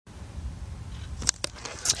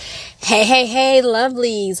Hey,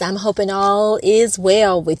 lovelies. I'm hoping all is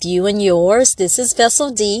well with you and yours. This is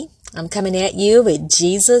Vessel D. I'm coming at you with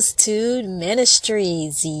Jesus 2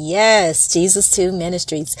 Ministries. Yes, Jesus 2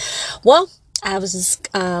 Ministries. Well, I was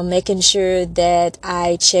just making sure that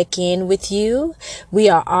I check in with you. We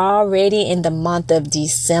are already in the month of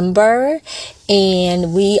December,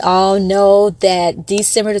 and we all know that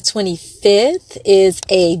December the 25th is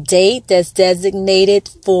a date that's designated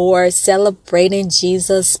for celebrating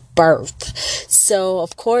Jesus' birth. So,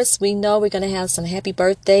 of course, we know we're going to have some happy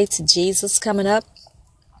birthday to Jesus coming up.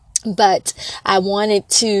 But I wanted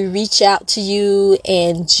to reach out to you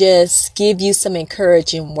and just give you some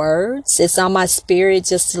encouraging words. It's on my spirit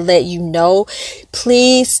just to let you know,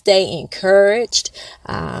 please stay encouraged.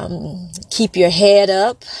 Keep your head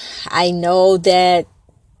up. I know that,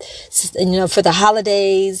 for the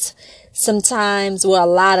holidays, sometimes, well, a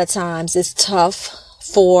lot of times it's tough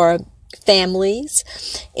for families,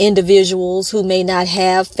 individuals who may not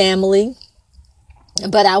have family.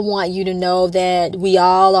 But I want you to know that we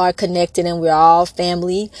all are connected and we're all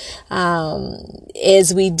family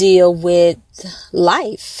as we deal with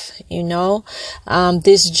life.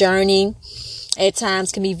 This journey at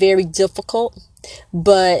times can be very difficult,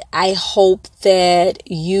 but I hope that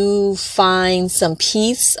you find some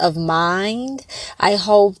peace of mind. I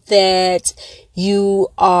hope that you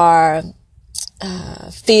are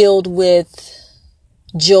filled with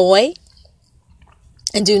joy.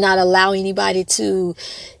 And do not allow anybody to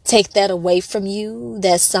take that away from you.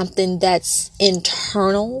 That's something that's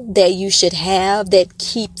internal that you should have, that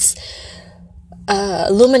keeps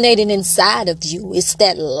illuminating inside of you. It's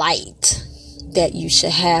that light that you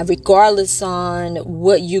should have, regardless on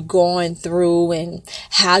what you're going through and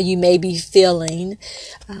how you may be feeling.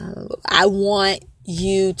 I want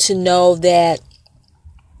you to know that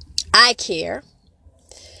I care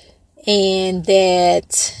and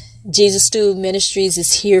that Jesus 2 Ministries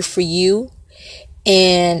is here for you.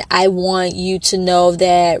 And I want you to know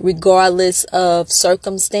that regardless of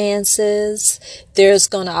circumstances, there's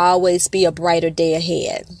going to always be a brighter day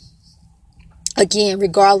ahead. Again,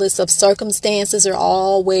 regardless of circumstances, there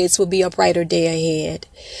always will be a brighter day ahead.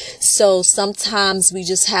 So sometimes we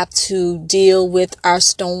just have to deal with our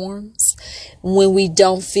storms when we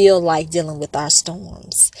don't feel like dealing with our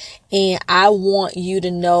storms. And I want you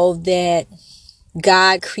to know that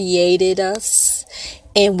God created us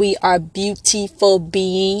and we are beautiful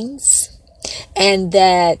beings and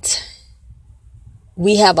that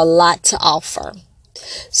we have a lot to offer.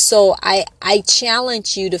 So I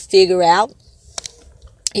challenge you to figure out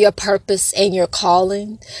your purpose and your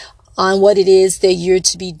calling on what it is that you're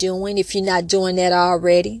to be doing if you're not doing that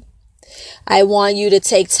already. I want you to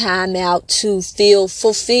take time out to feel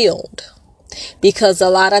fulfilled. Because a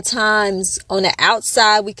lot of times on the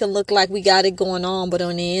outside, we can look like we got it going on, but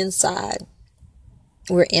on the inside,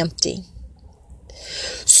 we're empty.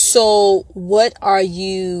 So what are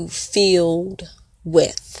you filled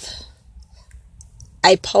with?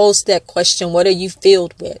 I posed that question. What are you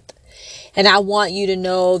filled with? And I want you to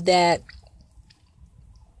know that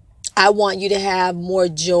I want you to have more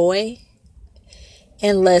joy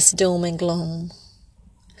and less doom and gloom.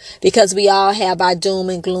 Because we all have our doom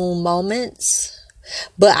and gloom moments.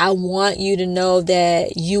 But I want you to know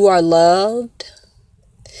that you are loved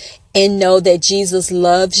and know that Jesus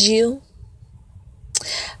loves you.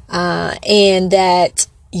 And that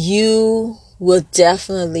you will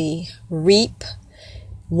definitely reap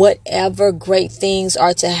whatever great things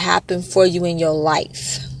are to happen for you in your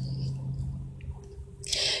life.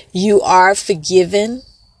 You are forgiven.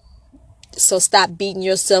 So stop beating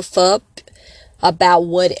yourself up about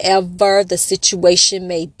whatever the situation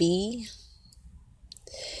may be.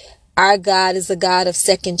 Our God is a God of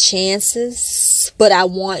second chances, but I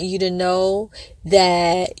want you to know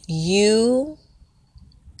that you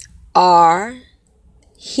are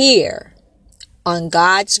here on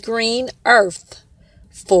God's green earth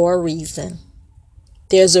for a reason.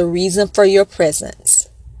 There's a reason for your presence.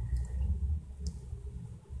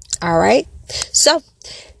 All right. So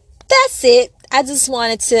that's it. I just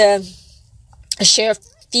wanted to share a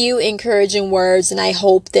few encouraging words, and I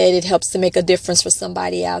hope that it helps to make a difference for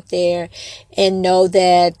somebody out there, and know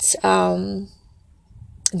that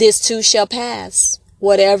this too shall pass.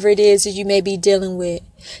 Whatever it is that you may be dealing with,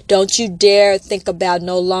 don't you dare think about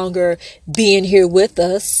no longer being here with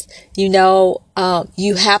us. You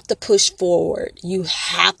have to push forward. You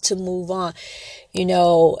have to move on.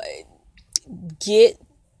 Get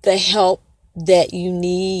the help that you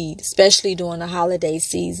need, especially during the holiday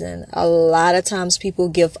season. A lot of times people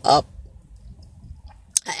give up.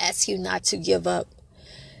 I ask you not to give up.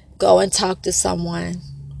 Go and talk to someone,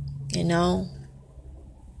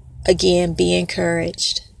 Again, be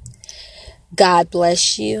encouraged. God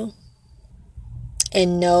bless you.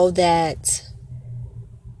 And know that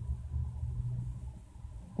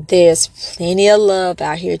there's plenty of love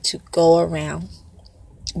out here to go around.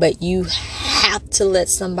 But you have to let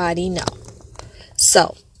somebody know.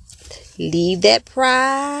 So, leave that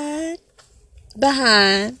pride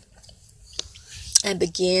behind and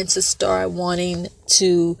begin to start wanting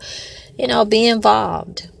to, be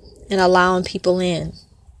involved and allowing people in.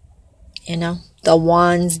 The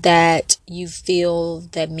ones that you feel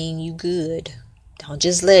that mean you good. Don't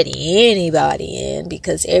just let anybody in,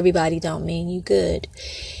 because everybody don't mean you good.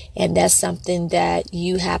 And that's something that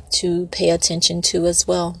you have to pay attention to as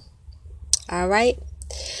well. All right.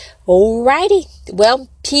 Alrighty. Well,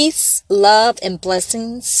 peace, love, and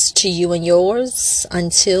blessings to you and yours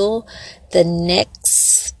until the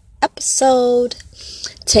next episode.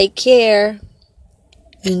 Take care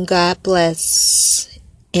and God bless.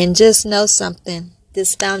 And just know something.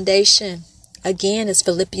 This foundation, again, is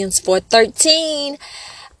Philippians 4:13.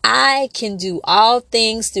 I can do all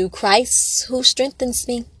things through Christ who strengthens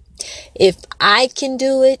me. If I can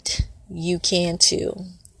do it, you can too.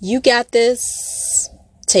 You got this.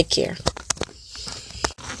 Take care.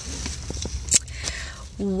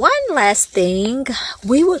 One last thing,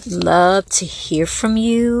 we would love to hear from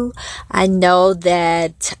you. I know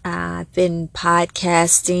that I've been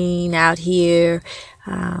podcasting out here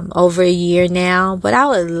over a year now, but I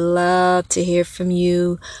would love to hear from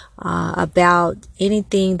you about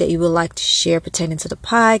anything that you would like to share pertaining to the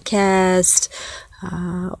podcast,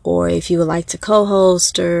 or if you would like to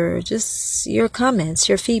co-host, or just your comments,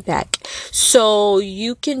 your feedback. So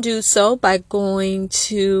you can do so by going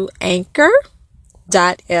to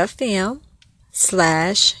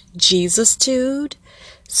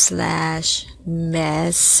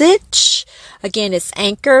anchor.fm/JesusTude/message. Again, it's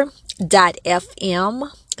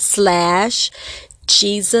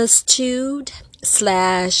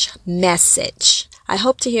anchor.fm/JesusTude/message. I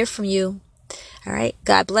hope to hear from you. All right.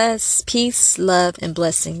 God bless. Peace, love, and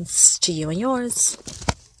blessings to you and yours.